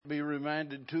be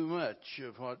reminded too much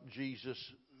of what Jesus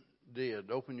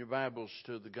did. Open your Bibles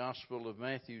to the Gospel of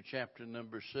Matthew, chapter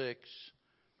number 6.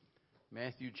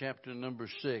 Matthew, chapter number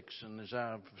 6. And as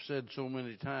I've said so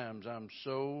many times, I'm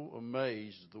so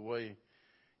amazed at the way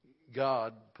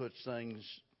God puts things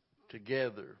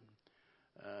together.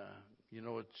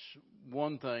 It's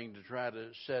one thing to try to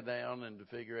sit down and to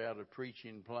figure out a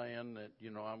preaching plan that,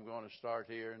 I'm going to start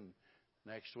here and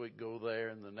next week go there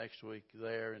and the next week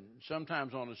there. And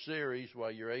sometimes on a series while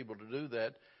you're able to do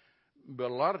that. But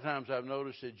a lot of times I've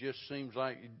noticed it just seems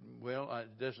like,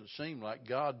 it doesn't seem like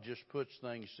God just puts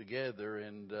things together.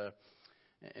 And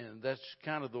that's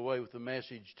kind of the way with the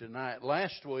message tonight.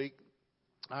 Last week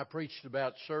I preached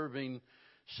about serving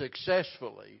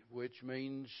successfully, which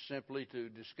means simply to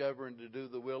discover and to do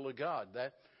the will of God.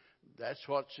 That's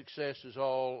what success is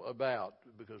all about,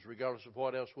 because regardless of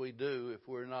what else we do, if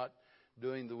we're not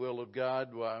doing the will of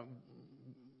God,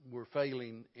 we're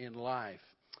failing in life.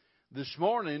 This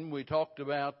morning we talked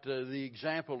about the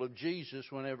example of Jesus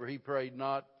whenever he prayed,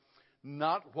 not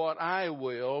what I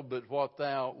will, but what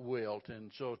thou wilt.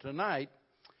 And so tonight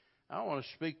I want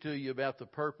to speak to you about the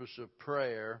purpose of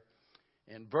prayer.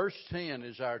 And verse 10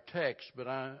 is our text, but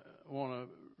I want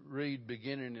to read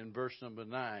beginning in verse number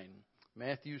 9.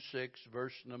 Matthew 6,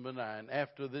 verse number 9.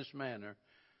 After this manner,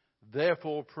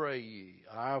 therefore pray ye,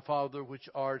 Our Father which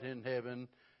art in heaven,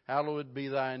 hallowed be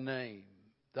thy name.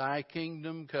 Thy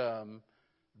kingdom come,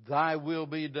 thy will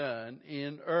be done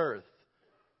in earth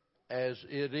as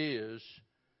it is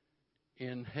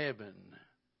in heaven.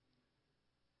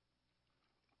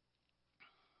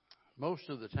 Most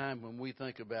of the time when we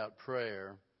think about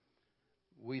prayer,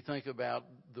 we think about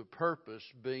the purpose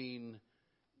being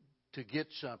to get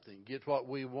something, get what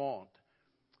we want.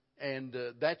 And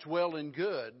that's well and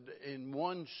good in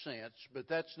one sense, but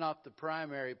that's not the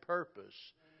primary purpose.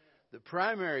 The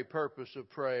primary purpose of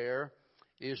prayer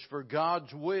is for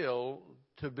God's will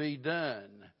to be done.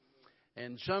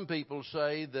 And some people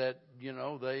say that,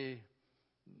 they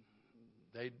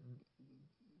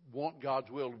want God's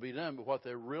will to be done, but what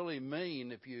they really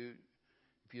mean, if you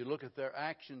look at their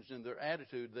actions and their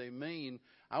attitude, they mean,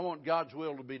 I want God's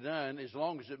will to be done as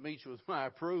long as it meets with my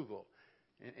approval.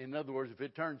 In other words, if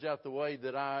it turns out the way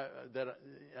that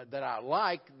I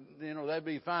like, that'd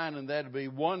be fine and that'd be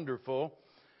wonderful.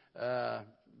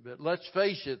 But let's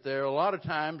face it, there are a lot of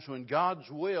times when God's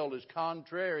will is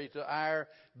contrary to our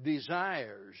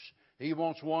desires. He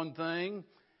wants one thing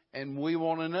and we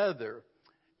want another.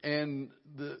 And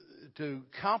to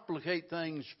complicate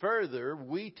things further,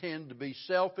 we tend to be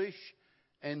selfish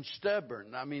and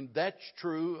stubborn. I mean, that's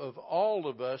true of all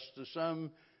of us to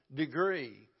some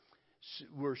degree.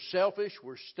 We're selfish,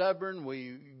 we're stubborn,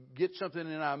 we get something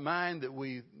in our mind that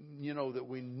we know that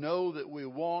we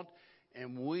want,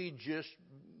 and we just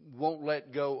won't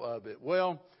let go of it.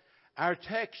 Well, our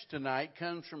text tonight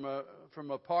comes from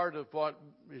a part of what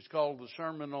is called the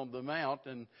Sermon on the Mount,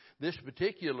 and this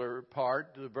particular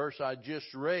part, the verse I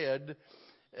just read,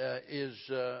 is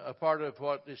a part of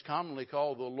what is commonly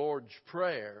called the Lord's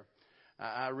Prayer.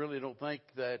 I really don't think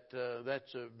that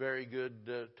that's a very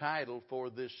good title for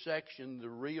this section. The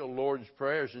real Lord's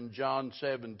Prayer is in John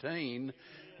 17,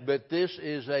 but this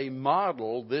is a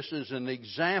model, this is an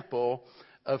example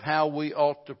of how we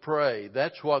ought to pray.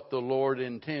 That's what the Lord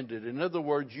intended. In other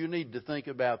words, you need to think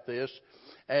about this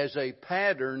as a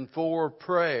pattern for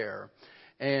prayer.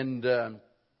 And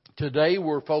today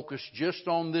we're focused just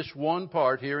on this one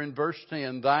part here in verse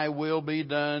 10. Thy will be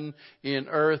done in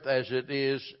earth as it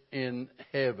is in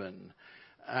heaven.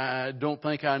 I don't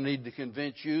think I need to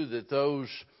convince you that those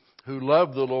who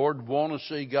love the Lord want to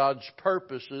see God's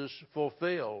purposes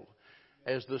fulfilled.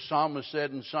 As the psalmist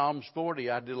said in Psalms 40,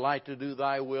 I delight to do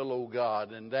thy will, O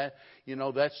God. And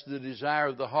that's the desire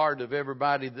of the heart of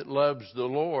everybody that loves the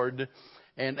Lord.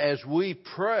 And as we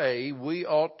pray, we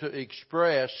ought to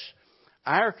express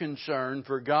our concern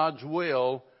for God's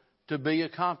will to be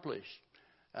accomplished.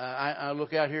 I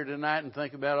look out here tonight and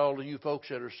think about all of you folks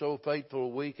that are so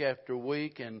faithful week after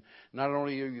week. And not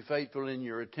only are you faithful in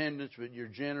your attendance, but you're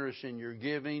generous in your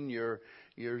giving, you're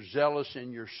zealous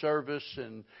in your service,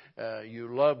 and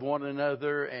you love one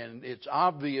another. And it's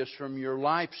obvious from your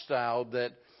lifestyle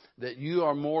that you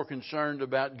are more concerned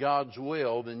about God's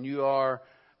will than you are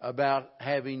about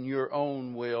having your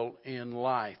own will in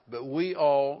life. But we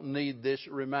all need this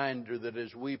reminder that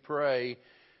as we pray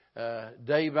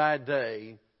day by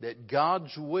day, that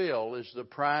God's will is the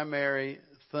primary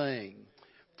thing.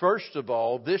 First of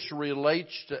all, this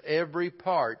relates to every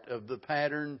part of the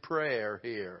pattern prayer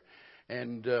here.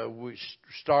 And we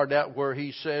start out where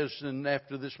he says, and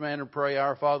after this manner pray,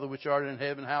 Our Father which art in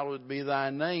heaven, hallowed be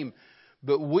thy name.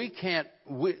 But we can't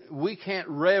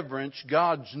reverence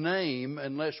God's name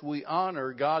unless we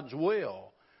honor God's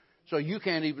will. So you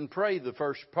can't even pray the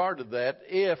first part of that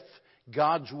if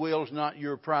God's will is not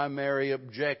your primary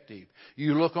objective.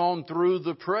 You look on through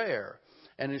the prayer,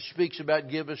 and it speaks about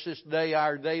give us this day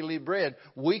our daily bread.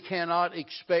 We cannot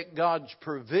expect God's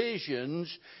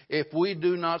provisions if we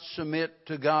do not submit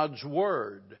to God's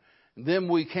word. Then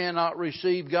we cannot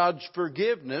receive God's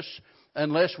forgiveness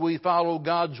unless we follow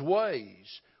God's ways.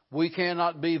 We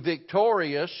cannot be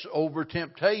victorious over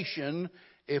temptation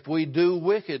if we do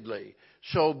wickedly.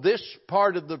 So this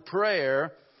part of the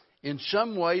prayer in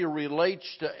some way relates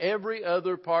to every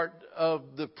other part of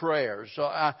the prayer. So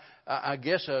I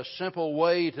guess a simple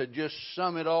way to just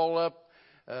sum it all up,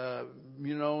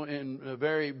 in a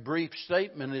very brief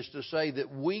statement is to say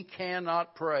that we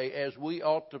cannot pray as we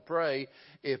ought to pray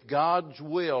if God's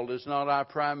will is not our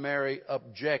primary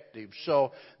objective.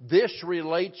 So this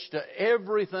relates to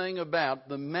everything about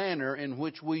the manner in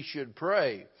which we should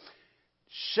pray.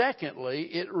 Secondly,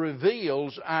 it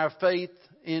reveals our faith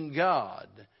in God.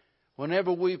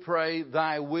 Whenever we pray,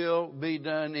 Thy will be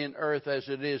done in earth as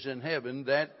it is in heaven,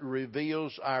 that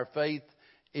reveals our faith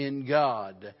in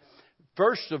God.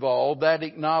 First of all, that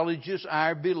acknowledges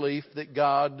our belief that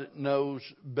God knows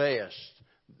best.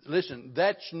 Listen,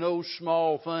 that's no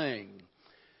small thing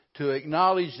to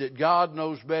acknowledge that God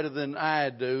knows better than I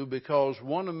do, because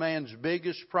one of man's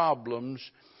biggest problems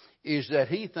is that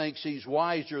he thinks he's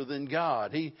wiser than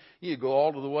God. You go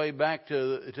all the way back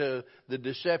to the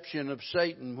deception of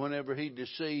Satan whenever he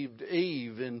deceived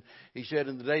Eve. And he said,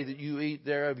 in the day that you eat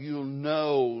thereof, you'll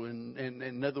know. And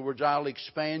in other words, I'll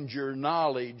expand your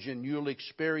knowledge and you'll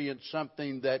experience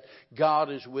something that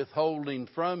God is withholding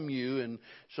from you. And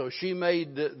so she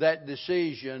made that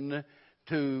decision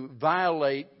to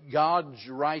violate God's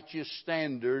righteous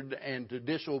standard and to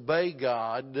disobey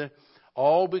God,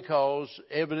 all because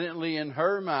evidently in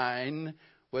her mind,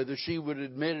 whether she would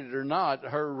admit it or not,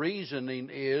 her reasoning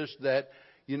is that,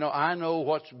 I know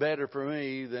what's better for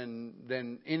me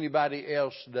than anybody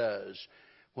else does.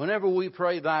 Whenever we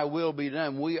pray Thy will be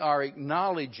done, we are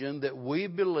acknowledging that we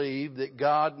believe that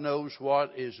God knows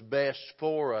what is best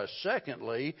for us.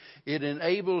 Secondly, it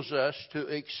enables us to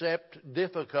accept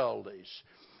difficulties,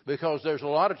 because there's a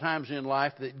lot of times in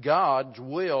life that God's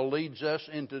will leads us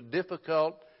into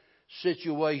difficult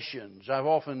situations. I've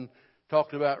often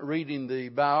talked about reading the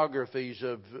biographies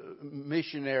of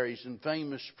missionaries and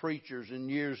famous preachers in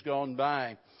years gone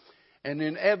by. And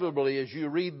inevitably, as you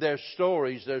read their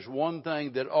stories, there's one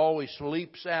thing that always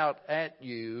leaps out at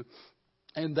you,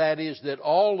 and that is that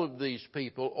all of these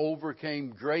people overcame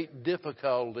great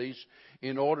difficulties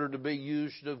in order to be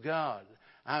used of God.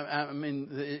 I mean,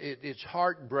 it's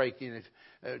heartbreaking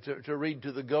to read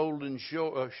To the Golden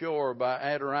Shore by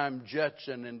Adoniram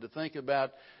Judson, and to think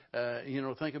about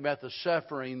the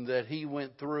suffering that he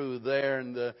went through there,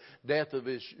 and the death of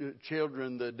his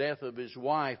children, the death of his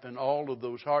wife, and all of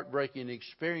those heartbreaking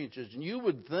experiences. And you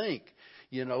would think,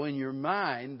 in your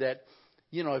mind that,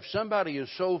 if somebody is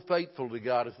so faithful to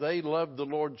God, if they love the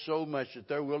Lord so much that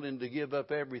they're willing to give up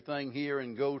everything here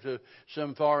and go to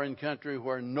some foreign country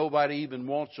where nobody even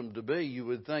wants them to be, you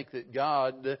would think that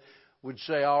God would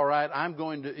say, all right, I'm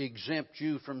going to exempt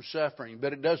you from suffering.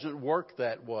 But it doesn't work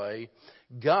that way.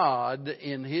 God,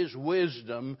 in His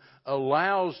wisdom,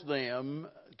 allows them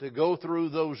to go through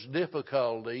those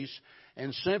difficulties,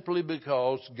 and simply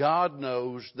because God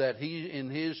knows that He, in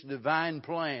His divine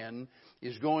plan,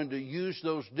 is going to use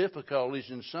those difficulties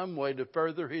in some way to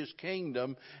further His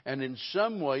kingdom, and in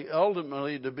some way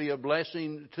ultimately to be a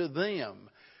blessing to them.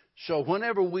 So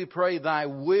whenever we pray Thy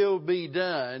will be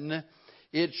done,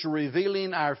 it's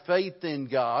revealing our faith in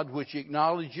God, which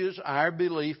acknowledges our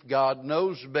belief God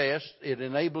knows best. It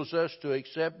enables us to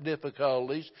accept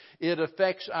difficulties. It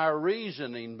affects our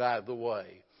reasoning, by the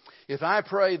way. If I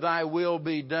pray Thy will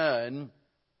be done,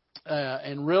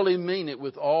 and really mean it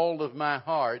with all of my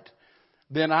heart,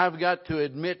 then I've got to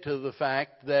admit to the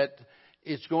fact that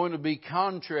it's going to be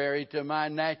contrary to my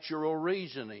natural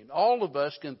reasoning. All of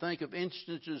us can think of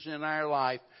instances in our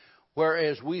life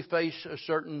whereas we face a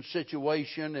certain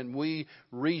situation and we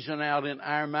reason out in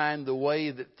our mind the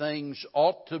way that things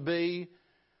ought to be,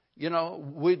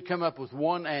 we'd come up with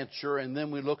one answer, and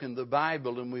then we look in the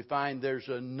Bible and we find there's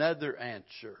another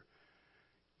answer.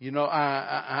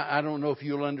 I don't know if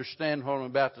you'll understand what I'm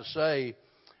about to say,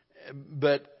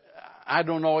 but I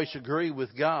don't always agree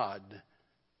with God.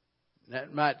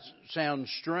 That might sound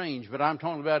strange, but I'm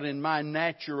talking about in my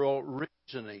natural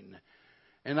reasoning.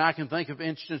 And I can think of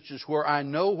instances where I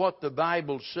know what the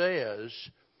Bible says,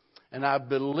 and I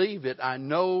believe it. I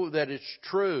know that it's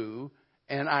true,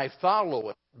 and I follow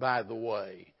it. by the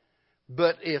way.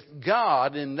 But if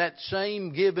God, in that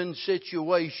same given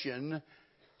situation,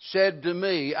 said to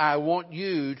me, I want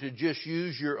you to just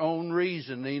use your own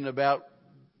reasoning about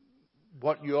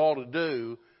what you ought to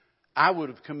do, I would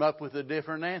have come up with a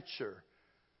different answer.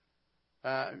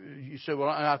 You say,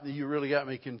 well, you really got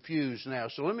me confused now.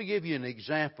 So let me give you an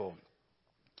example.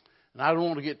 And I don't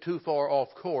want to get too far off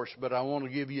course, but I want to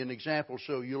give you an example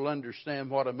so you'll understand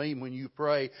what I mean when you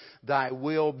pray, Thy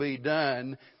will be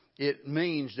done. It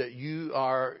means that you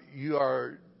are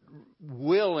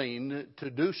willing to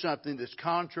do something that's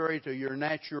contrary to your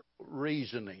natural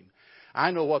reasoning.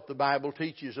 I know what the Bible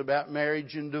teaches about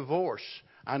marriage and divorce.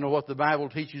 I know what the Bible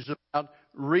teaches about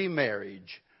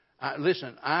remarriage.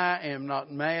 Listen, I am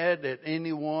not mad at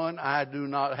anyone. I do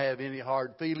not have any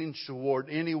hard feelings toward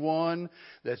anyone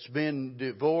that's been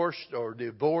divorced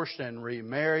and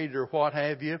remarried or what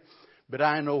have you. But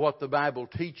I know what the Bible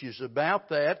teaches about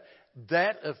that.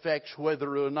 That affects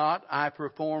whether or not I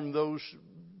perform those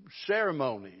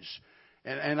ceremonies.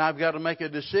 And I've got to make a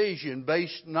decision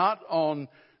based not on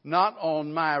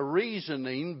my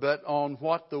reasoning, but on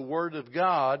what the Word of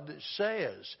God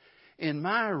says. In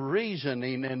my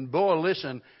reasoning, and boy,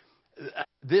 listen,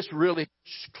 this really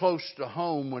is close to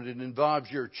home when it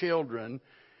involves your children,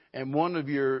 and one of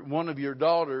your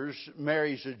daughters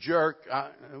marries a jerk. I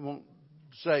won't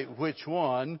say which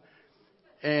one,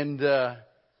 and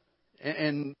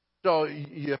so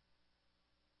you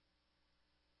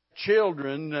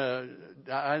children.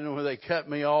 I don't know whether they cut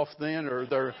me off then,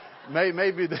 or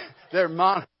maybe they're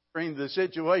monitoring the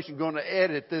situation, going to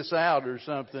edit this out or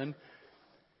something.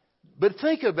 But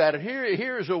think about it.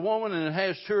 Here's a woman and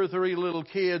has 2 or 3 little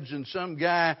kids, and some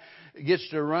guy gets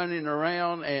to running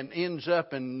around and ends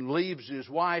up and leaves his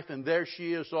wife, and there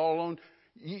she is all alone.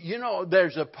 You know,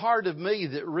 there's a part of me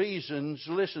that reasons,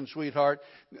 listen, sweetheart,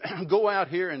 go out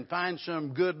here and find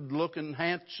some good-looking,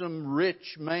 handsome,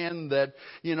 rich man that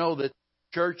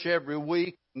church every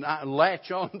week, and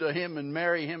latch on to him and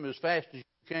marry him as fast as you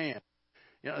can.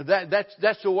 You know,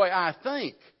 that's the way I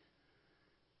think.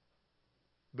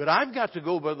 But I've got to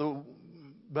go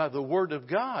by the Word of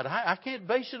God. I can't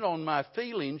base it on my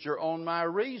feelings or on my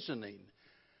reasoning.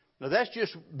 Now that's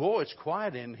just, boy, it's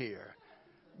quiet in here.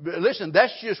 But listen,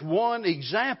 that's just one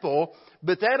example,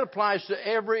 but that applies to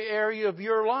every area of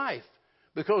your life.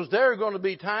 Because there are going to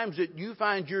be times that you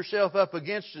find yourself up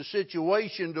against a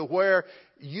situation to where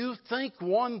you think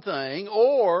one thing,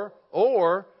 or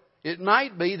it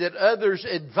might be that others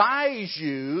advise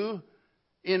you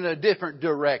in a different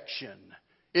direction.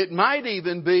 It might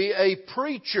even be a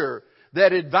preacher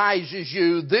that advises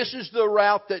you, this is the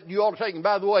route that you ought to take. And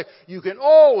by the way, you can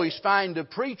always find a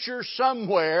preacher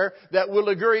somewhere that will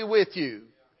agree with you.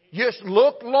 Just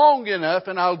look long enough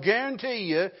and I'll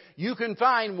guarantee you can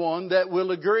find one that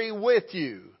will agree with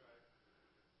you.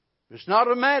 It's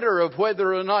not a matter of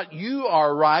whether or not you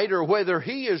are right or whether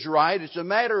he is right. It's a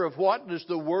matter of what does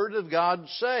the Word of God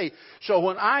say. So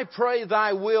when I pray,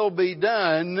 Thy will be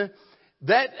done,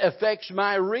 that affects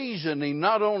my reasoning.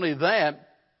 Not only that,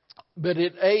 but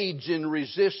it aids in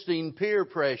resisting peer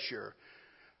pressure.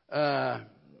 God's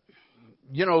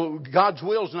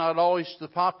will is not always the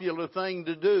popular thing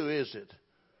to do, is it?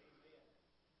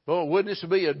 Well, wouldn't this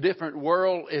be a different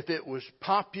world if it was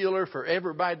popular for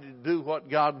everybody to do what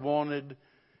God wanted?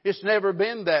 It's never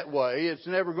been that way. It's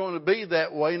never going to be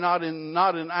that way, not in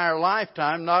our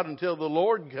lifetime, not until the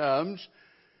Lord comes.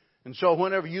 And so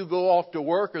whenever you go off to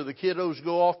work or the kiddos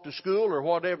go off to school or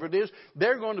whatever it is,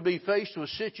 they're going to be faced with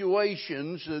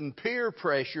situations and peer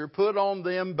pressure put on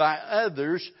them by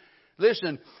others.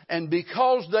 Listen, and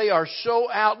because they are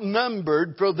so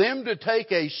outnumbered, for them to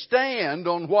take a stand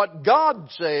on what God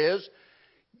says,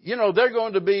 they're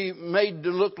going to be made to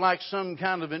look like some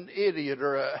kind of an idiot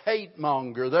or a hate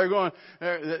monger. They're going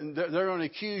to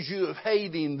accuse you of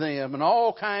hating them and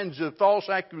all kinds of false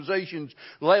accusations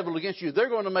leveled against you. They're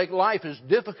going to make life as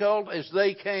difficult as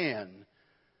they can.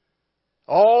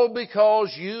 All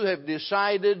because you have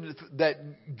decided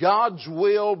that God's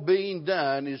will being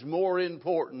done is more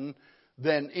important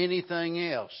than anything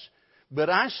else. But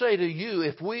I say to you,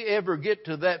 if we ever get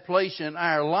to that place in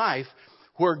our life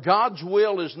where God's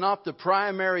will is not the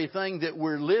primary thing that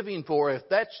we're living for, if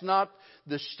that's not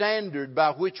the standard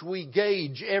by which we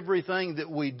gauge everything that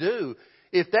we do,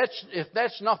 if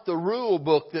that's not the rule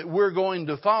book that we're going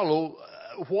to follow,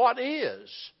 what is?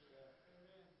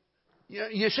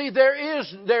 You see,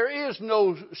 there is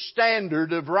no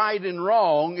standard of right and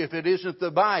wrong if it isn't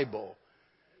the Bible.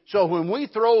 So when we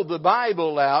throw the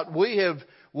Bible out, we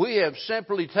have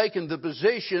simply taken the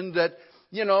position that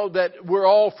that we're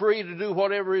all free to do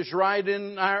whatever is right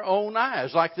in our own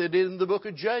eyes, like they did in the book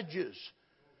of Judges.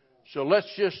 So let's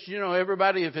just,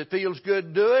 everybody, if it feels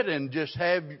good, do it, and just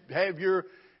have your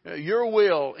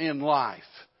will in life.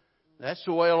 That's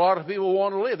the way a lot of people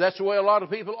want to live. That's the way a lot of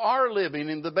people are living,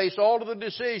 and they base all of the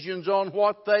decisions on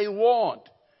what they want.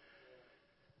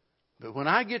 But when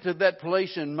I get to that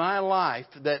place in my life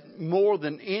that more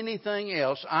than anything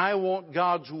else, I want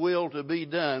God's will to be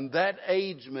done, that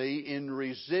aids me in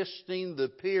resisting the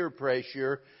peer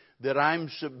pressure that I'm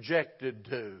subjected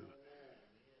to.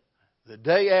 The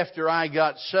day after I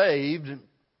got saved,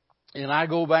 and I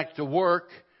go back to work,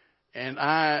 and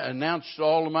I announced to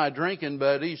all of my drinking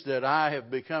buddies that I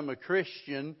have become a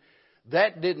Christian,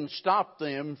 that didn't stop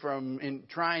them from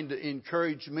trying to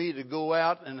encourage me to go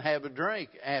out and have a drink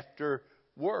after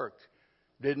work.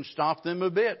 Didn't stop them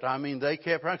a bit. I mean, they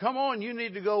kept saying, come on, you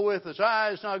need to go with us.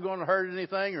 It's not going to hurt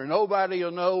anything, or nobody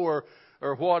will know,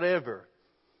 or whatever.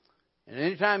 And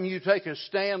anytime you take a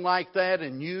stand like that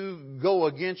and you go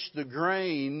against the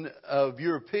grain of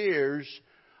your peers,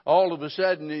 all of a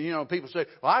sudden, people say,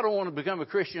 well, I don't want to become a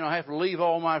Christian. I have to leave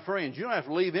all my friends. You don't have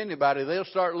to leave anybody. They'll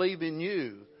start leaving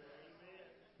you.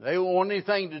 They won't want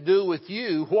anything to do with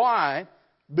you. Why?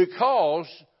 Because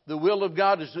the will of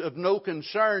God is of no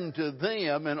concern to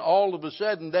them, and all of a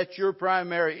sudden that's your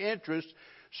primary interest.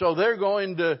 So they're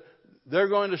going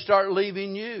to start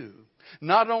leaving you.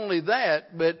 Not only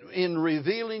that, but in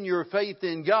revealing your faith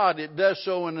in God, it does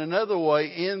so in another way,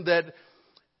 in that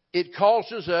it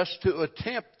causes us to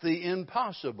attempt the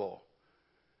impossible.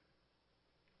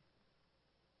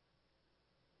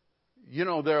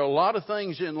 There are a lot of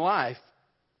things in life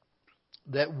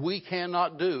that we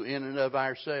cannot do in and of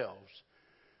ourselves.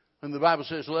 When the Bible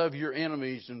says, love your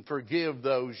enemies and forgive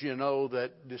those,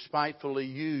 that despitefully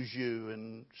use you,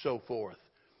 and so forth.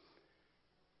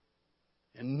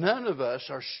 And none of us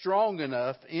are strong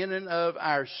enough in and of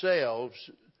ourselves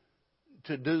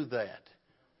to do that.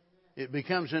 It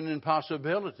becomes an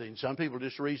impossibility. And some people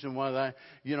just reason why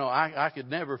I could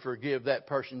never forgive that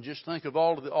person. Just think of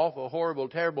all of the awful, horrible,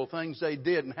 terrible things they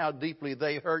did and how deeply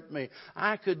they hurt me.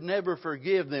 I could never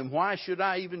forgive them. Why should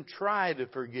I even try to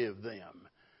forgive them?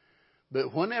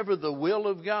 But whenever the will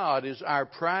of God is our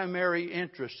primary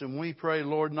interest, and we pray,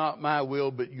 Lord, not my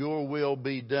will, but your will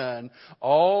be done,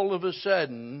 all of a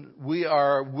sudden we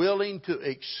are willing to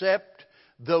accept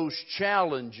those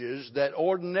challenges that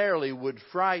ordinarily would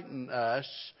frighten us,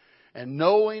 and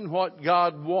knowing what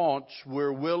God wants,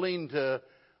 we're willing to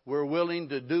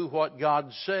do what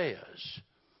God says.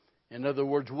 In other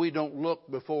words, we don't look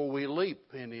before we leap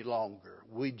any longer.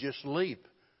 We just leap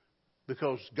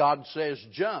because God says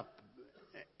jump.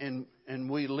 And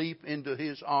we leap into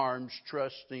His arms,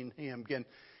 trusting Him.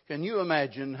 Can you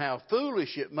imagine how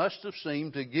foolish it must have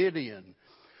seemed to Gideon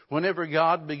whenever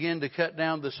God began to cut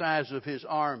down the size of his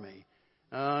army?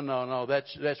 No,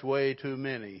 that's way too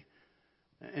many.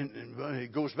 And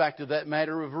it goes back to that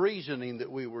matter of reasoning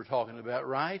that we were talking about,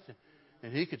 right?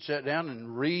 And he could sit down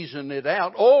and reason it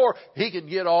out, or he could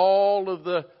get all of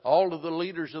the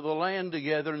leaders of the land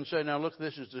together and say, "Now look,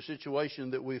 this is the situation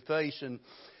that we face, and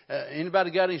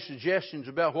anybody got any suggestions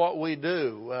about what we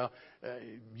do?" Well,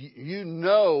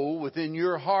 within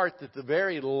your heart that the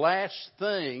very last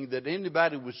thing that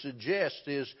anybody would suggest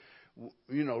is,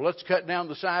 let's cut down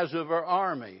the size of our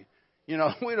army.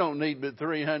 We don't need but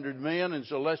 300 men, and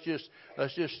so let's just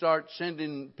start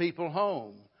sending people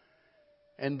home.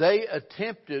 And they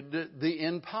attempted the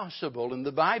impossible. And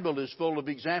the Bible is full of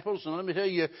examples. And let me tell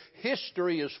you,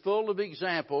 history is full of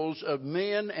examples of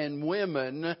men and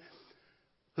women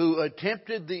who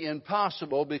attempted the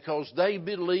impossible because they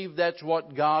believed that's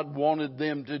what God wanted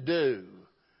them to do.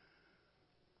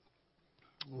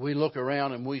 We look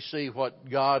around and we see what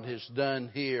God has done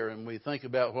here, and we think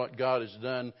about what God has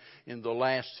done in the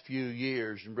last few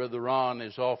years. And Brother Ron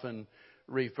has often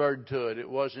referred to it. It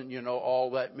wasn't,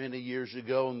 all that many years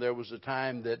ago, and there was a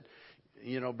time that,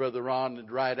 Brother Ron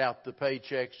would write out the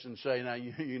paychecks and say, now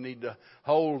you need to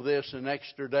hold this an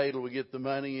extra day till we get the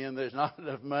money in. There's not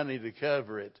enough money to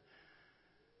cover it.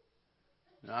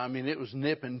 It was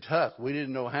nip and tuck. We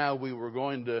didn't know how we were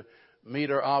going to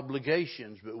meet our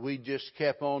obligations, but we just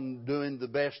kept on doing the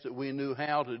best that we knew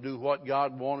how to do what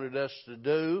God wanted us to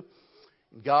do.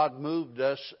 God moved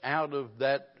us out of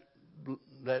that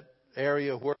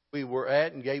area where we were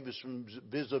at and gave us some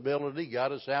visibility,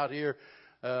 got us out here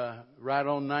right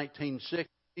on 1960.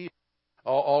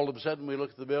 All of a sudden we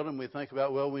look at the building, we think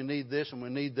about, well, we need this and we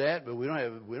need that, but we don't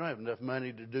have enough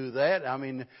money to do that.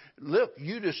 Look,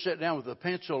 you just sit down with a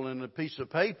pencil and a piece of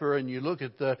paper and you look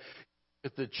at the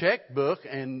checkbook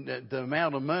and the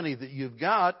amount of money that you've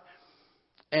got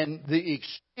and the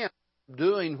extent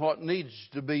doing what needs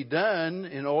to be done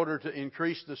in order to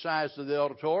increase the size of the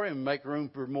auditorium and make room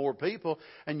for more people.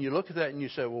 And you look at that and you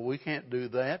say, well, we can't do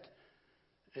that.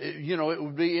 It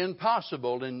would be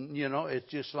impossible. And,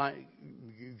 it's just like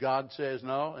God says,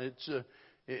 no,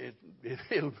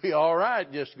 it'll be all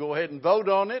right. Just go ahead and vote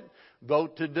on it.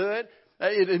 Vote to do it.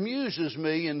 It amuses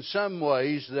me in some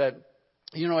ways that,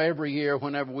 every year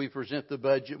whenever we present the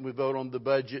budget and we vote on the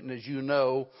budget, and as you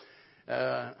know,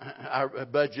 our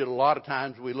budget, a lot of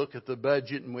times we look at the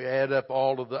budget and we add up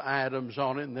all of the items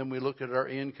on it, and then we look at our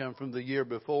income from the year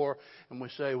before and we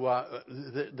say, well,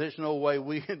 there's no way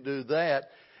we can do that.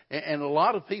 And a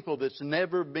lot of people that's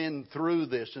never been through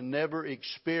this and never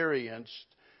experienced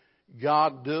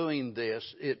God doing this,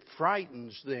 it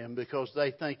frightens them because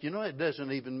they think, it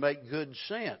doesn't even make good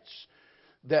sense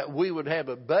that we would have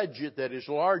a budget that is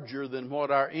larger than what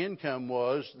our income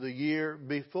was the year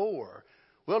before.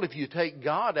 Well, if you take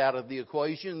God out of the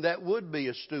equation, that would be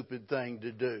a stupid thing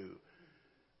to do.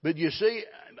 But you see,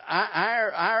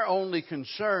 our only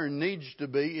concern needs to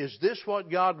be, is this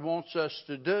what God wants us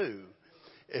to do?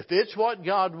 If it's what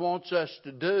God wants us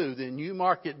to do, then you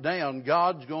mark it down.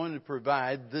 God's going to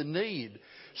provide the need.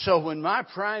 So when my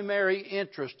primary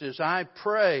interest as I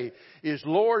pray is,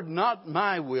 Lord, not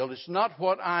my will, it's not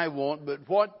what I want, but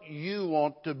what you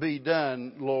want to be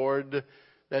done, Lord,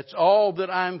 that's all that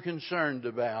I'm concerned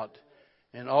about.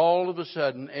 And all of a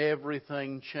sudden,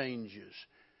 everything changes.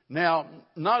 Now,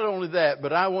 not only that,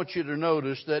 but I want you to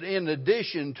notice that in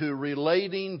addition to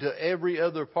relating to every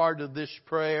other part of this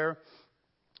prayer,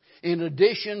 in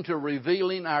addition to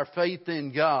revealing our faith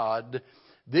in God,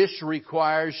 this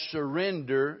requires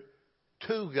surrender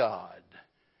to God.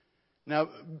 Now,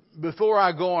 before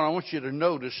I go on, I want you to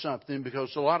notice something,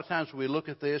 because a lot of times we look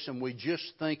at this and we just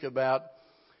think about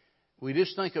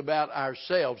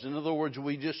ourselves. In other words,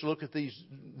 we just look at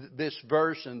this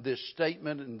verse and this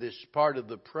statement and this part of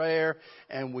the prayer,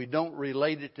 and we don't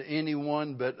relate it to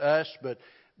anyone but us.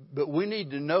 But we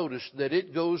need to notice that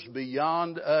it goes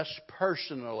beyond us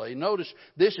personally. Notice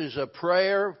this is a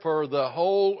prayer for the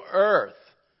whole earth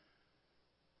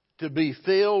to be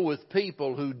filled with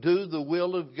people who do the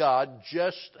will of God,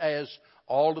 just as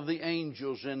all of the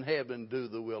angels in heaven do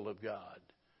the will of God.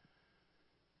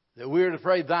 That we're to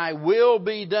pray, thy will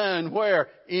be done where?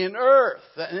 In earth.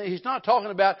 And he's not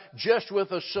talking about just with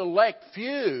a select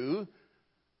few.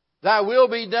 Thy will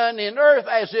be done in earth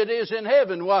as it is in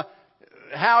heaven. Well,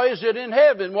 how is it in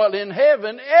heaven? Well, in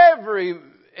heaven,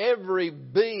 every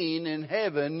being in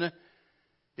heaven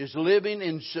is living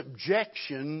in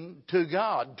subjection to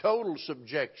God. Total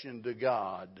subjection to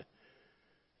God.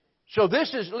 So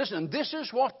this is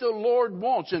what the Lord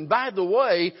wants. And by the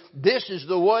way, this is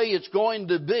the way it's going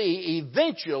to be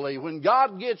eventually when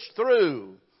God gets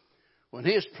through. When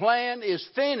His plan is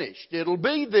finished, it'll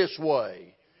be this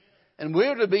way. And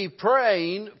we're to be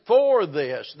praying for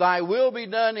this. Thy will be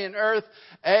done in earth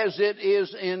as it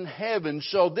is in heaven.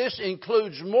 So this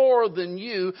includes more than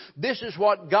you. This is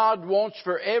what God wants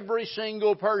for every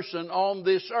single person on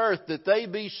this earth, that they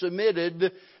be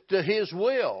submitted to His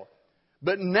will.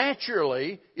 But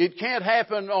naturally, it can't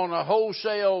happen on a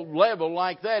wholesale level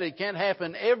like that. It can't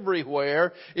happen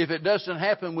everywhere if it doesn't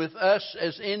happen with us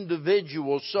as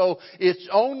individuals. So it's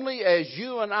only as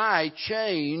you and I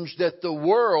change that the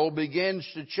world begins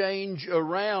to change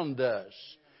around us.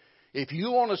 If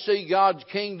you want to see God's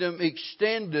kingdom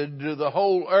extended to the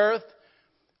whole earth,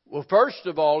 well, first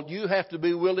of all, you have to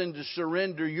be willing to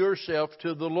surrender yourself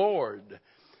to the Lord.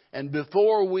 And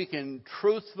before we can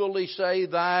truthfully say,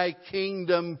 thy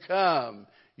kingdom come.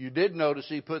 You did notice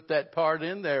he put that part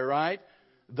in there, right?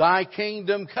 Thy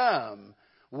kingdom come.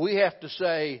 We have to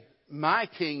say, my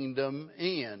kingdom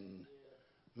in.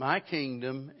 My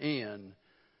kingdom in.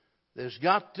 There's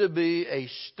got to be a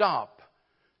stop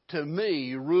to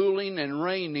me ruling and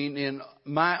reigning in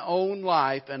my own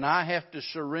life, and I have to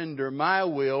surrender my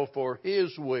will for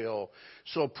His will.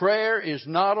 So prayer is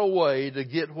not a way to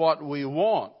get what we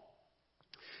want.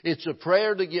 It's a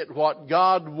prayer to get what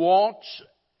God wants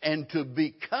and to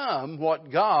become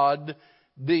what God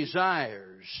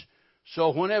desires.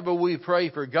 So whenever we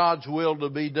pray for God's will to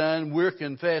be done, we're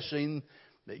confessing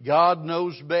that God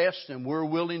knows best, and we're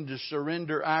willing to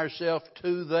surrender ourselves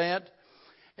to that.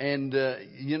 And,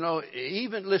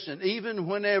 even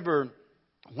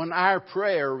when our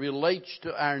prayer relates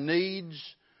to our needs,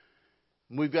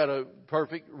 we've got a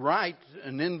perfect right,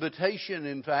 an invitation,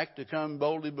 in fact, to come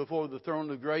boldly before the throne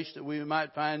of grace that we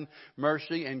might find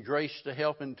mercy and grace to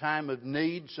help in time of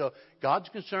need. So God's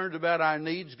concerned about our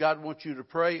needs. God wants you to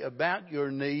pray about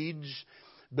your needs.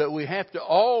 But we have to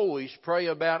always pray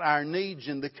about our needs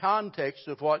in the context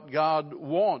of what God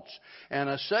wants. And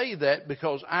I say that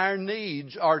because our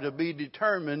needs are to be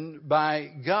determined by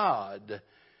God.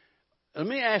 Let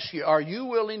me ask you, are you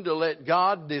willing to let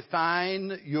God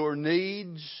define your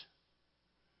needs?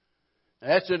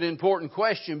 That's an important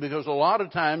question, because a lot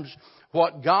of times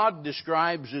what God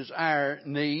describes as our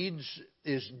needs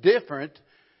is different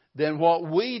than what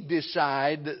we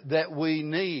decide that we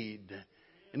need.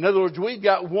 In other words, we've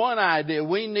got one idea.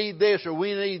 We need this or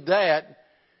we need that.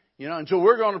 And so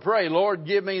we're going to pray, Lord,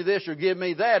 give me this or give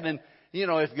me that. And,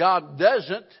 if God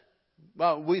doesn't,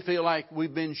 well, we feel like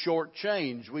we've been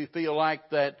shortchanged. We feel like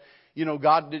that,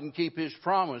 God didn't keep His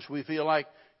promise. We feel like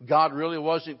God really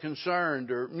wasn't concerned,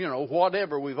 or,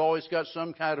 whatever. We've always got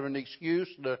some kind of an excuse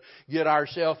to get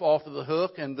ourselves off of the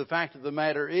hook. And the fact of the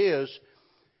matter is,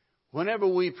 whenever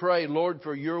we pray, Lord,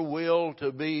 for your will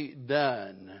to be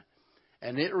done,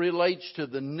 and it relates to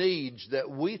the needs that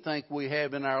we think we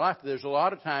have in our life, there's a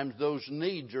lot of times those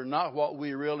needs are not what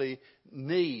we really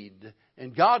need.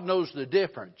 And God knows the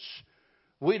difference.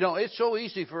 We don't. It's so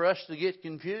easy for us to get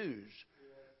confused.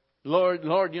 Lord,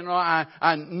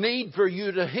 I need for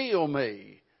you to heal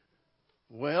me.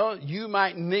 Well, you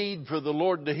might need for the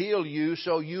Lord to heal you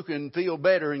so you can feel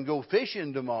better and go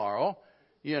fishing tomorrow.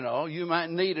 You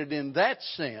might need it in that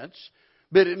sense.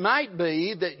 But it might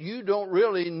be that you don't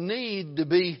really need to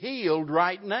be healed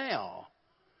right now.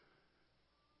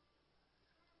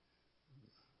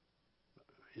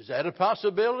 Is that a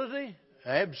possibility?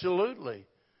 Absolutely.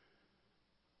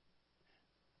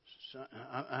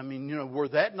 Were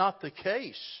that not the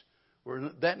case,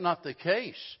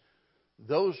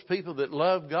 those people that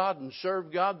love God and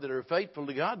serve God, that are faithful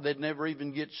to God, they'd never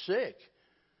even get sick.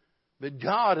 But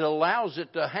God allows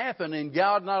it to happen, and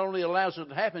God not only allows it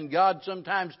to happen, God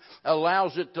sometimes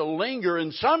allows it to linger,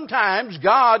 and sometimes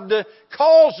God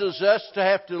causes us to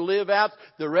have to live out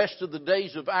the rest of the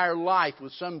days of our life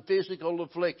with some physical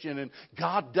affliction, and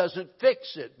God doesn't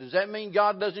fix it. Does that mean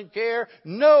God doesn't care?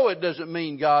 No, it doesn't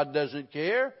mean God doesn't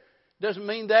care. It doesn't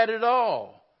mean that at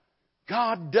all.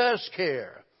 God does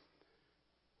care.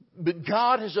 But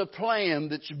God has a plan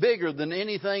that's bigger than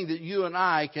anything that you and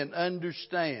I can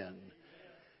understand.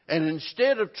 And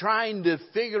instead of trying to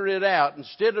figure it out,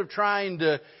 instead of trying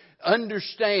to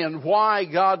understand why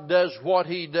God does what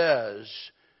He does,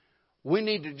 we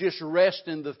need to just rest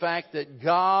in the fact that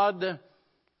God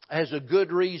has a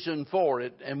good reason for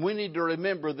it. And we need to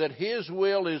remember that His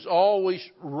will is always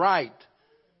right.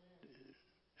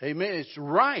 Amen. It's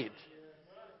right.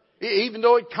 Even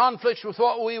though it conflicts with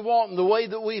what we want and the way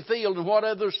that we feel and what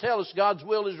others tell us, God's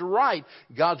will is right.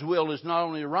 God's will is not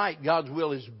only right, God's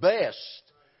will is best.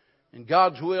 And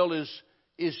God's will is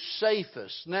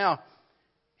safest. Now,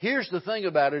 here's the thing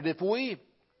about it. If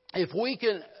we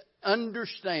can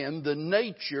understand the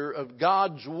nature of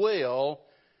God's will,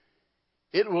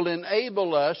 it will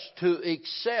enable us to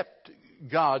accept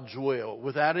God's will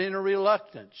without any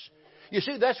reluctance. You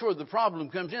see, that's where the problem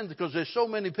comes in, because there's so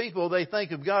many people, they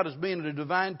think of God as being a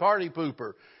divine party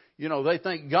pooper. They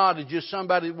think God is just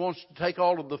somebody that wants to take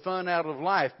all of the fun out of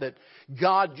life, that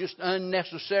God just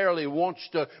unnecessarily wants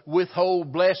to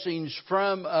withhold blessings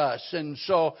from us. And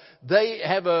so they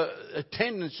have a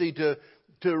tendency to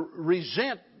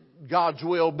resent God's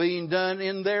will being done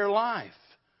in their life.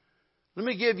 Let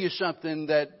me give you something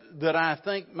that I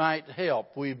think might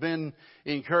help. We've been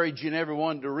encouraging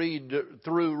everyone to read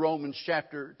through Romans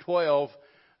chapter 12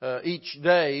 each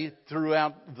day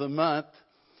throughout the month.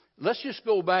 Let's just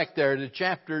go back there to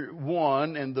chapter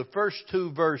 1 and the first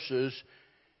 2 verses.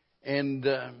 And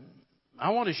I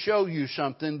want to show you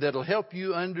something that will help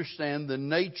you understand the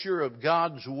nature of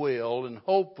God's will, and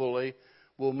hopefully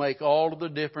will make all of the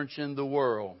difference in the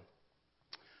world.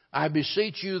 I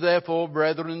beseech you, therefore,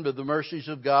 brethren, by the mercies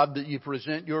of God, that you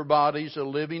present your bodies a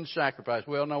living sacrifice.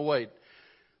 Well, now wait.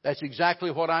 That's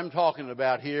exactly what I'm talking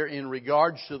about here in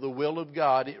regards to the will of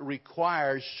God. It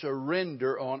requires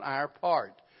surrender on our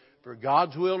part. For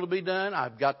God's will to be done,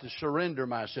 I've got to surrender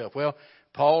myself. Well,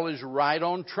 Paul is right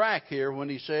on track here when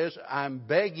he says, I'm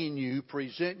begging you,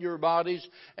 present your bodies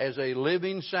as a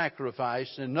living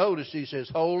sacrifice. And notice he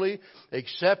says, holy,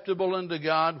 acceptable unto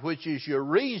God, which is your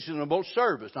reasonable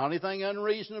service. Not anything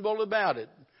unreasonable about it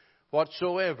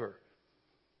whatsoever.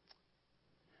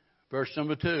 Verse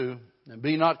number 2, and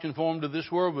be not conformed to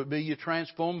this world, but be ye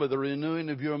transformed by the renewing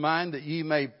of your mind, that ye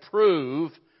may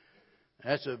prove.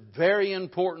 That's a very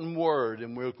important word,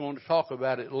 and we're going to talk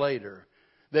about it later.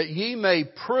 That ye may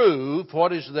prove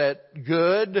what is that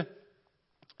good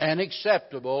and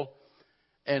acceptable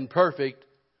and perfect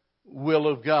will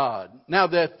of God. Now,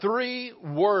 there are 3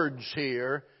 words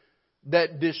here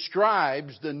that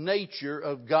describes the nature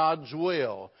of God's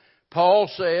will. Paul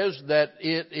says that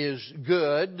it is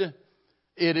good,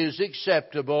 it is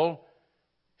acceptable,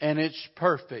 and it's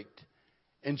perfect.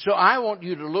 And so I want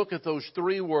you to look at those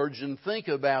three words and think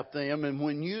about them. And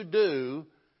when you do,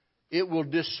 it will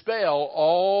dispel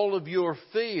all of your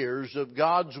fears of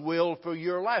God's will for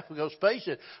your life. Because face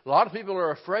it, a lot of people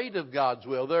are afraid of God's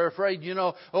will. They're afraid,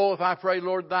 if I pray,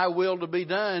 Lord, thy will to be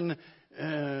done,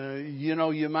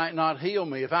 you might not heal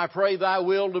me. If I pray thy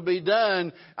will to be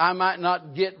done, I might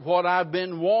not get what I've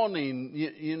been wanting,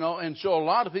 And so a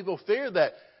lot of people fear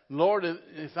that. Lord,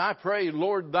 if I pray,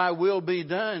 Lord, thy will be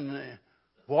done,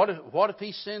 what if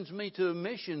he sends me to a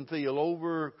mission field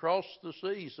over across the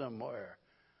sea somewhere?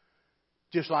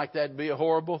 Just like that'd be a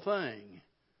horrible thing.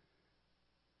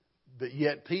 But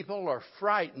yet people are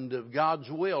frightened of God's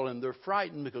will, and they're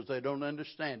frightened because they don't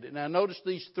understand it. Now notice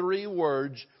these three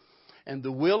words, and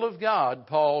the will of God,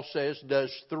 Paul says,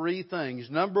 does three things.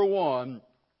 Number one,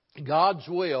 God's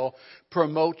will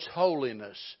promotes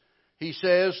holiness. He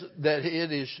says that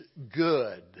it is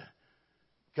good.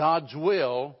 God's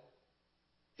will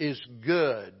is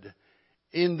good.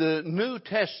 In the New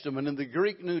Testament, in the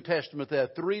Greek New Testament, there are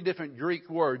three different Greek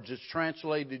words that's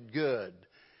translated good.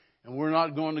 And we're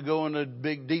not going to go in a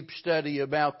big deep study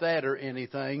about that or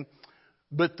anything.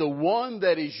 But the one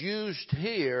that is used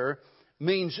here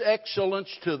means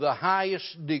excellence to the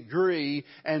highest degree,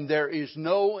 and there is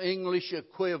no English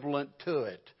equivalent to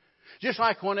it. Just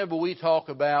like whenever we talk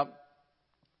about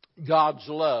God's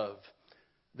love,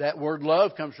 that word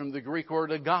love comes from the Greek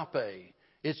word agape.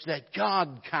 It's that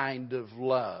God kind of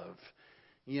love.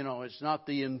 It's not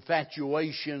the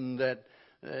infatuation that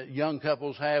young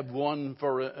couples have one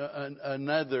for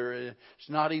another. It's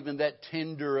not even that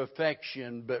tender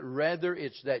affection, but rather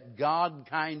it's that God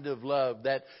kind of love,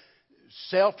 that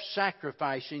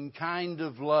self-sacrificing kind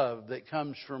of love that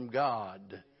comes from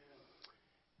God.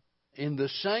 In the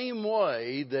same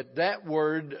way that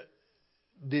word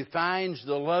defines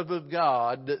the love of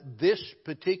God, this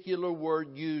particular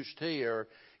word used here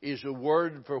is a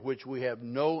word for which we have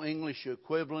no English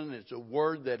equivalent. It's a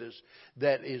word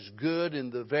that is good in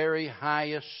the very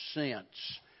highest sense.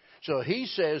 So he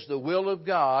says the will of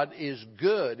God is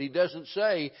good. He doesn't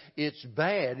say it's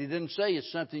bad. He doesn't say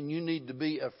it's something you need to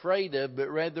be afraid of, but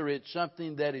rather it's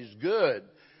something that is good.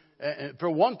 For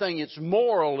one thing, it's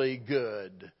morally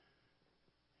good.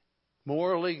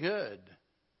 Morally good.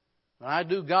 When I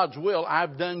do God's will,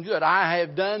 I've done good. I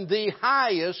have done the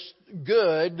highest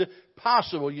good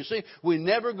possible. You see, we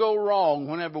never go wrong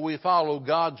whenever we follow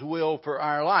God's will for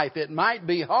our life. It might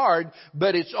be hard,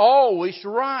 but it's always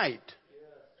right.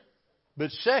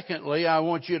 But secondly, I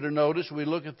want you to notice, we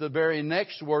look at the very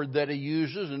next word that he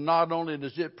uses, and not only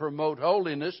does it promote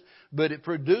holiness, but it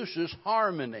produces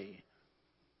harmony.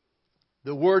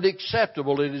 The word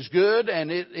acceptable, it is good and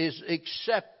it is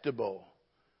acceptable.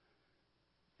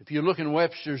 If you look in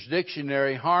Webster's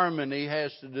dictionary, harmony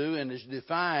has to do and is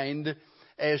defined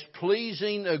as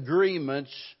pleasing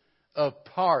agreements of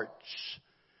parts.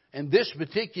 And this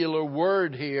particular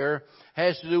word here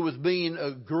has to do with being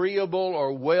agreeable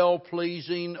or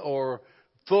well-pleasing or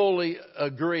fully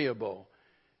agreeable.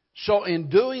 So in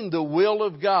doing the will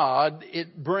of God,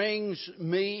 it brings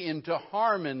me into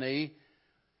harmony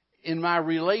in my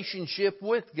relationship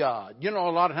with God. A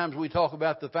lot of times we talk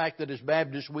about the fact that as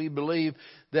Baptists we believe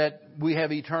that we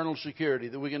have eternal security,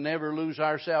 that we can never lose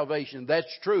our salvation.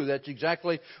 That's true. That's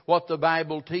exactly what the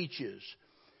Bible teaches.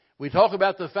 We talk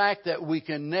about the fact that we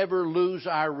can never lose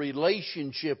our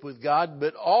relationship with God,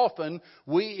 but often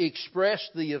we express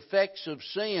the effects of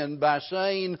sin by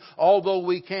saying, although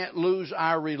we can't lose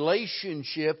our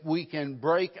relationship, we can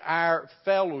break our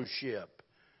fellowship.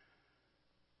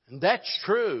 And that's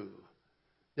true.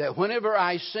 That whenever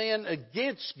I sin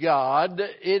against God,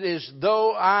 it is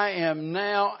though I am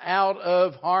now out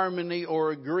of harmony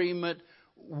or agreement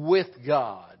with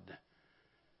God.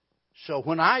 So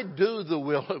when I do the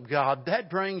will of God, that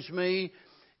brings me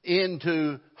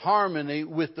into harmony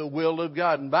with the will of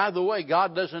God. And by the way,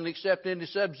 God doesn't accept any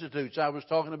substitutes. I was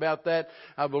talking about that,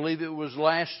 I believe it was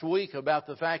last week, about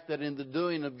the fact that in the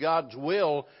doing of God's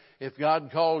will, if God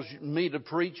calls me to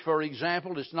preach, for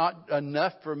example, it's not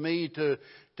enough for me to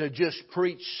just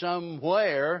preach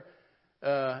somewhere.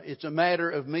 It's a matter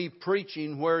of me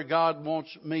preaching where God wants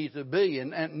me to be.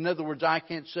 And in other words, I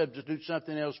can't substitute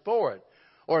something else for it.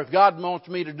 Or if God wants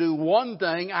me to do one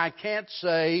thing, I can't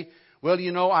say, well,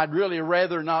 I'd really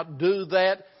rather not do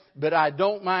that, but I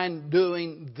don't mind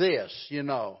doing this,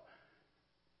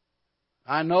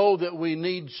 I know that we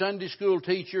need Sunday school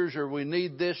teachers or we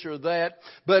need this or that.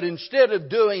 But instead of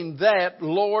doing that,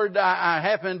 Lord, I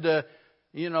happen to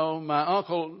my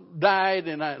uncle died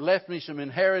and left me some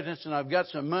inheritance and I've got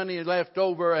some money left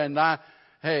over, and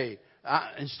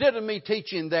instead of me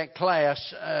teaching that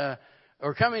class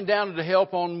or coming down to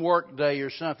help on work day or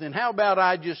something, how about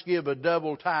I just give a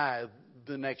double tithe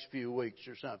the next few weeks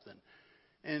or something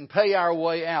and pay our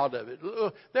way out of it?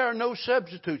 There are no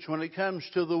substitutes when it comes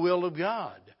to the will of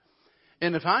God.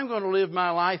 And if I'm going to live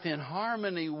my life in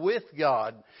harmony with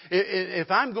God, if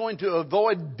I'm going to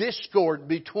avoid discord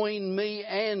between me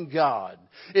and God,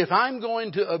 if I'm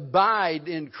going to abide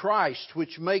in Christ,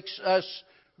 which makes us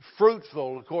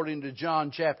fruitful, according to John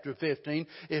chapter 15,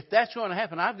 if that's going to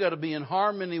happen, I've got to be in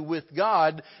harmony with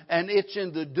God, and it's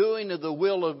in the doing of the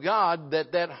will of God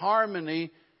that harmony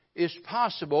is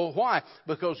possible. Why?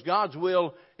 Because God's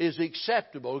will is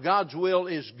acceptable. God's will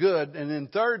is good. And then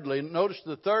thirdly, notice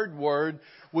the third word,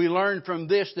 we learn from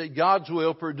this that God's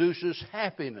will produces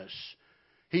happiness.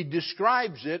 He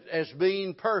describes it as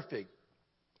being perfect.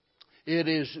 It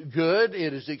is good,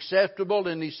 it is acceptable,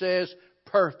 and He says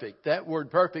perfect. That word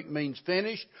perfect means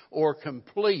finished or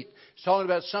complete. It's talking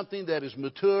about something that is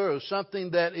mature or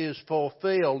something that is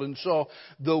fulfilled. And so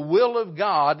the will of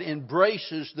God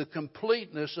embraces the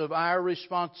completeness of our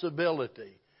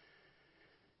responsibility.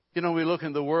 We look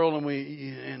in the world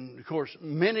and of course,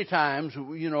 many times,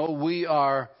 we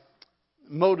are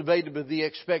motivated by the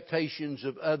expectations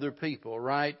of other people,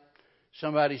 right?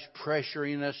 Somebody's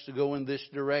pressuring us to go in this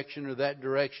direction or that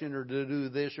direction, or to do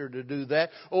this or to do that.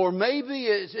 Or maybe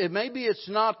it's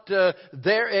not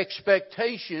their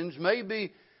expectations.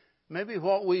 Maybe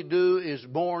what we do is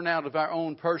born out of our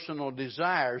own personal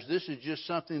desires. This is just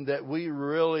something that we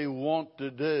really want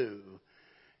to do.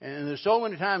 And there's so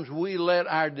many times we let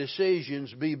our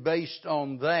decisions be based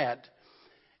on that,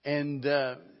 and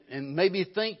maybe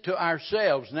think to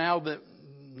ourselves, now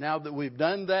that we've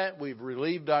done that, we've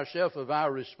relieved ourselves of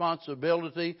our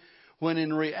responsibility, when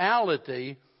in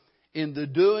reality, in the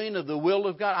doing of the will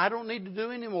of God, I don't need to do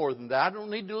any more than that. I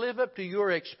don't need to live up to your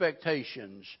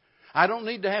expectations. I don't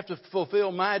need to have to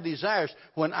fulfill my desires.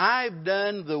 When I've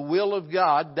done the will of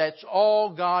God, that's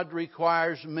all God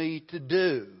requires me to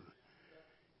do.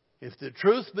 If the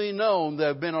truth be known, there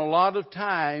have been a lot of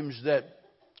times that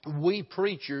we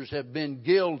preachers have been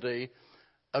guilty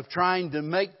of trying to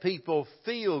make people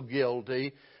feel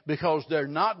guilty because they're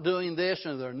not doing this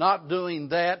and they're not doing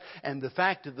that. And the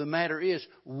fact of the matter is,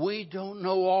 we don't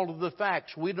know all of the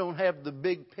facts. We don't have the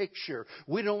big picture.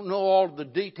 We don't know all of the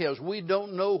details. We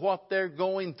don't know what they're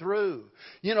going through.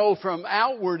 From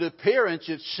outward appearance,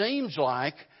 it seems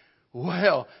like,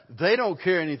 well, they don't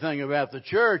care anything about the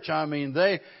church. I mean,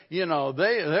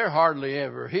 they're hardly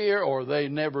ever here, or they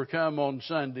never come on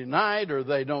Sunday night, or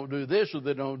they don't do this, or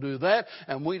they don't do that.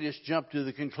 And we just jump to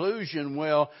the conclusion,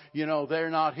 well, they're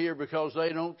not here because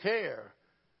they don't care.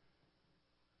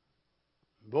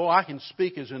 Boy, I can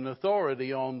speak as an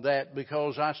authority on that,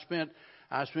 because I spent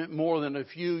more than a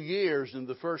few years in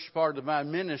the first part of my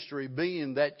ministry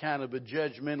being that kind of a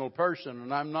judgmental person,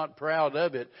 and I'm not proud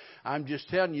of it. I'm just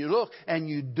telling you, look, and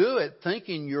you do it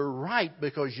thinking you're right,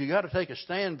 because you got to take a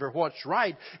stand for what's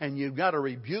right, and you've got to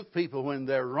rebuke people when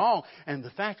they're wrong. And the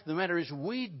fact of the matter is,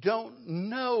 we don't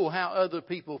know how other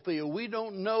people feel. We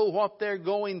don't know what they're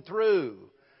going through.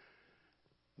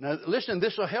 Now, listen,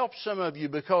 this will help some of you,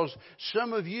 because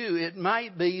some of you, it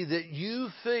might be that you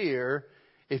fear,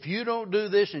 if you don't do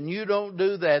this and you don't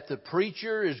do that, the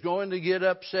preacher is going to get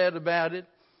upset about it,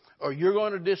 or you're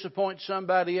going to disappoint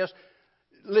somebody else.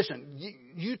 Listen,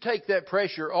 you take that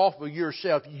pressure off of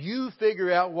yourself. You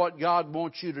figure out what God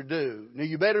wants you to do. Now,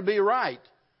 you better be right.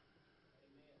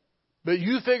 But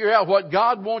you figure out what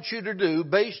God wants you to do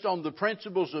based on the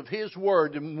principles of His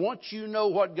Word. And once you know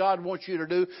what God wants you to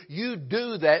do, you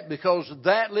do that, because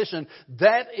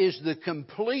that is the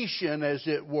completion, as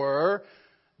it were,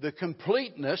 the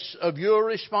completeness of your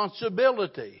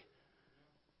responsibility.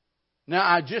 Now,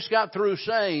 I just got through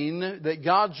saying that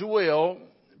God's will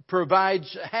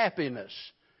provides happiness.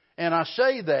 And I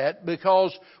say that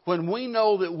because when we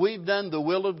know that we've done the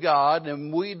will of God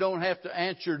and we don't have to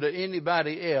answer to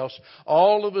anybody else,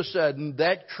 all of a sudden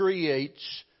that creates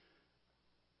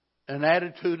an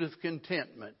attitude of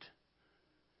contentment.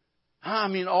 I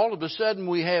mean, all of a sudden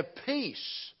we have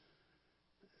peace.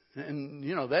 And,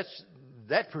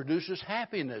 that produces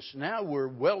happiness. Now we're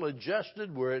well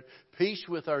adjusted. We're at peace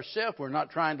with ourselves. We're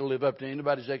not trying to live up to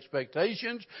anybody's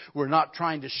expectations. We're not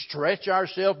trying to stretch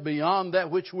ourselves beyond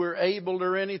that which we're able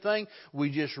or anything.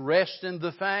 We just rest in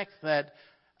the fact that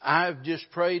I've just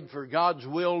prayed for God's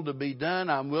will to be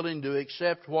done. I'm willing to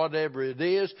accept whatever it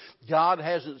is. God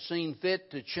hasn't seen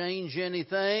fit to change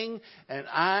anything. And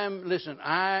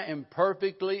I am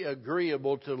perfectly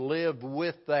agreeable to live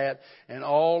with that. And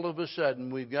all of a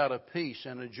sudden, we've got a peace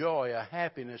and a joy, a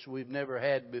happiness we've never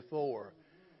had before.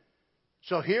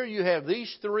 So here you have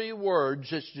these three words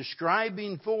that's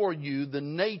describing for you the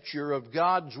nature of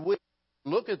God's will.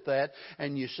 Look at that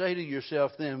and you say to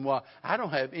yourself then, well, I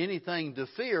don't have anything to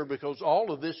fear because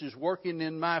all of this is working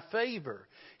in my favor.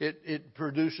 It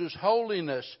produces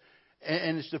holiness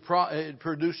and it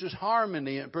produces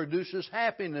harmony. It produces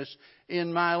happiness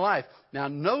in my life. Now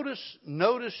notice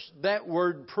that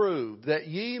word prove, that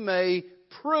ye may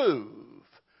prove.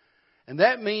 And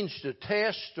that means to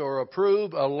test or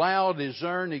approve, allow,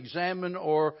 discern, examine,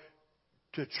 or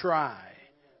to try.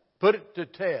 Put it to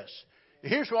test.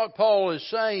 Here's what Paul is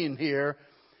saying here,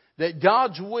 that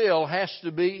God's will has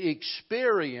to be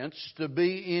experienced to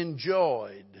be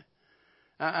enjoyed.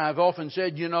 I've often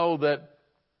said, that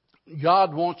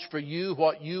God wants for you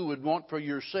what you would want for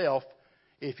yourself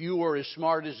if you were as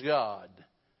smart as God.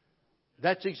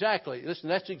 That's exactly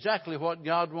what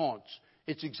God wants.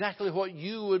 It's exactly what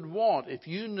you would want if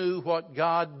you knew what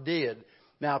God did.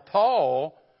 Now,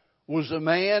 Paul was a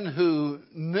man who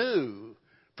knew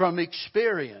from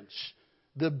experience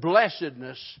the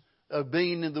blessedness of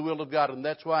being in the will of God. And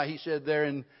that's why he said there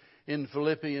in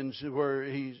Philippians where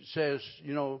he says,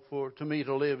 for to me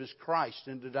to live is Christ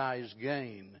and to die is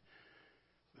gain.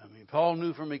 Paul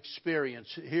knew from experience.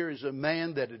 Here is a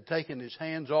man that had taken his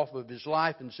hands off of his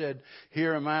life and said,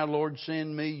 here am I, Lord,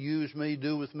 send me, use me,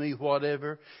 do with me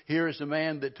whatever. Here is a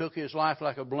man that took his life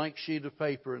like a blank sheet of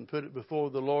paper and put it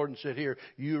before the Lord and said, here,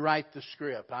 you write the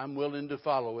script. I'm willing to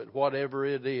follow it, whatever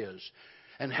it is.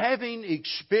 And having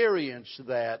experienced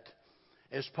that,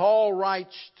 as Paul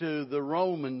writes to the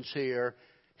Romans here,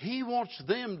 he wants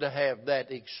them to have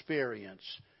that experience.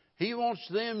 He wants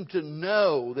them to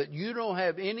know that you don't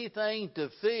have anything to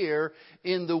fear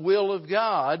in the will of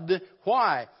God.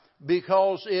 Why?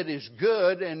 Because it is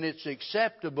good and it's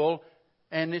acceptable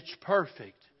and it's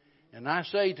perfect. And I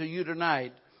say to you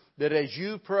tonight that as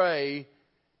you pray,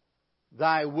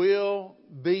 thy will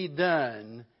be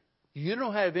done, you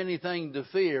don't have anything to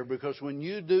fear, because when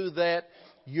you do that,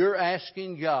 you're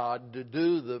asking God to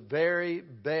do the very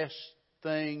best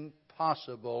thing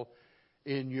possible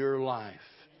in your life.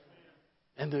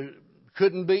 And there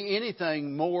couldn't be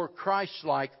anything more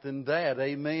Christ-like than that.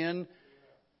 Amen?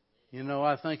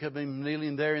 I think I've been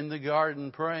kneeling there in the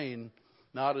garden praying,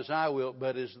 not as I will,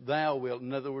 but as thou wilt.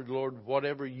 In other words, Lord,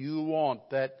 whatever you want,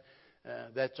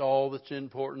 that's all that's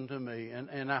important to me.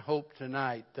 And I hope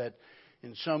tonight that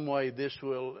in some way this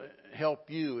will help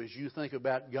you as you think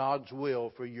about God's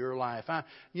will for your life.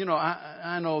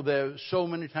 I know there are so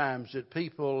many times that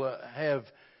people have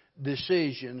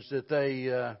decisions that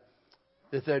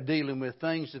they're dealing with,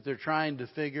 things that they're trying to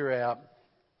figure out.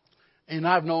 And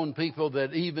I've known people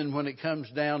that even when it comes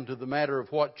down to the matter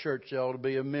of what church they ought to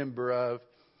be a member of,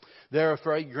 they're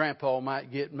afraid Grandpa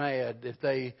might get mad if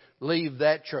they leave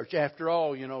that church. After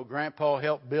all, Grandpa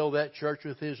helped build that church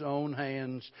with his own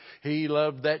hands. He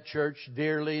loved that church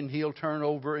dearly, and he'll turn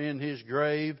over in his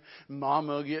grave.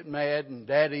 Mama will get mad, and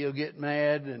Daddy will get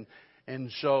mad.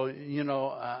 And so,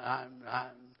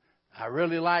 I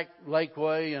really like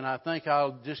Lakeway, and I think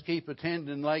I'll just keep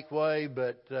attending Lakeway,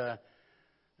 but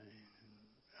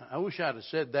I wish I'd have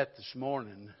said that this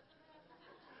morning.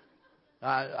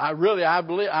 I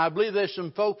believe there's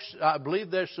some folks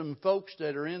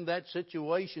that are in that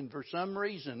situation for some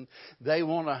reason. They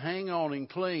want to hang on and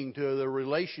cling to their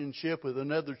relationship with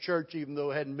another church, even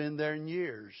though it hadn't been there in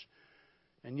years.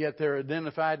 And yet they're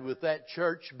identified with that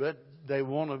church, but they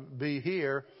want to be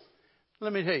here.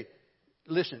 Let me tell you,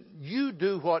 listen, you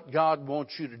do what God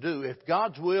wants you to do. If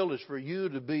God's will is for you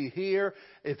to be here,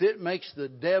 if it makes the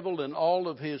devil and all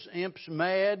of his imps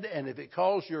mad, and if it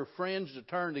calls your friends to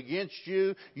turn against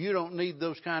you, you don't need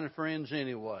those kind of friends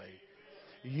anyway.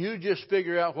 You just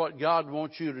figure out what God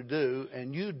wants you to do,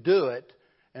 and you do it,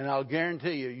 and I'll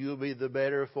guarantee you'll be the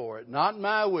better for it. Not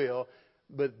my will,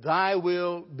 but thy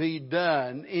will be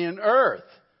done in earth,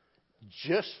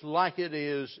 just like it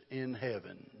is in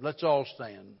heaven. Let's all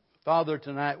stand. Father,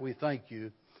 tonight we thank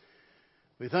you.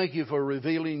 We thank you for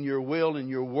revealing your will in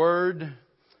your word,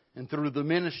 and through the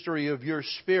ministry of your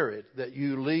Spirit that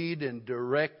you lead and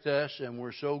direct us, and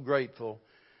we're so grateful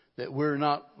that we're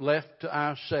not left to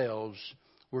ourselves.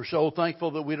 We're so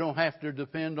thankful that we don't have to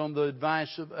depend on the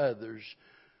advice of others,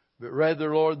 but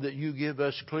rather, Lord, that you give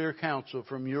us clear counsel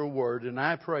from your word. And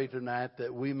I pray tonight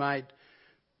that we might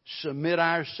submit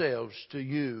ourselves to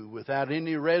you without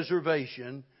any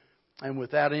reservation, and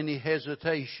without any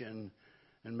hesitation.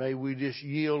 And may we just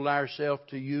yield ourselves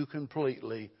to You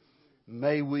completely.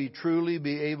 May we truly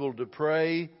be able to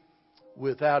pray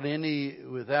without any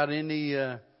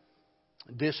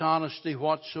dishonesty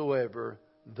whatsoever.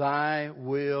 Thy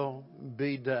will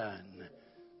be done.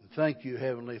 Thank You,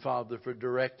 Heavenly Father, for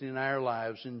directing our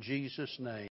lives in Jesus' name.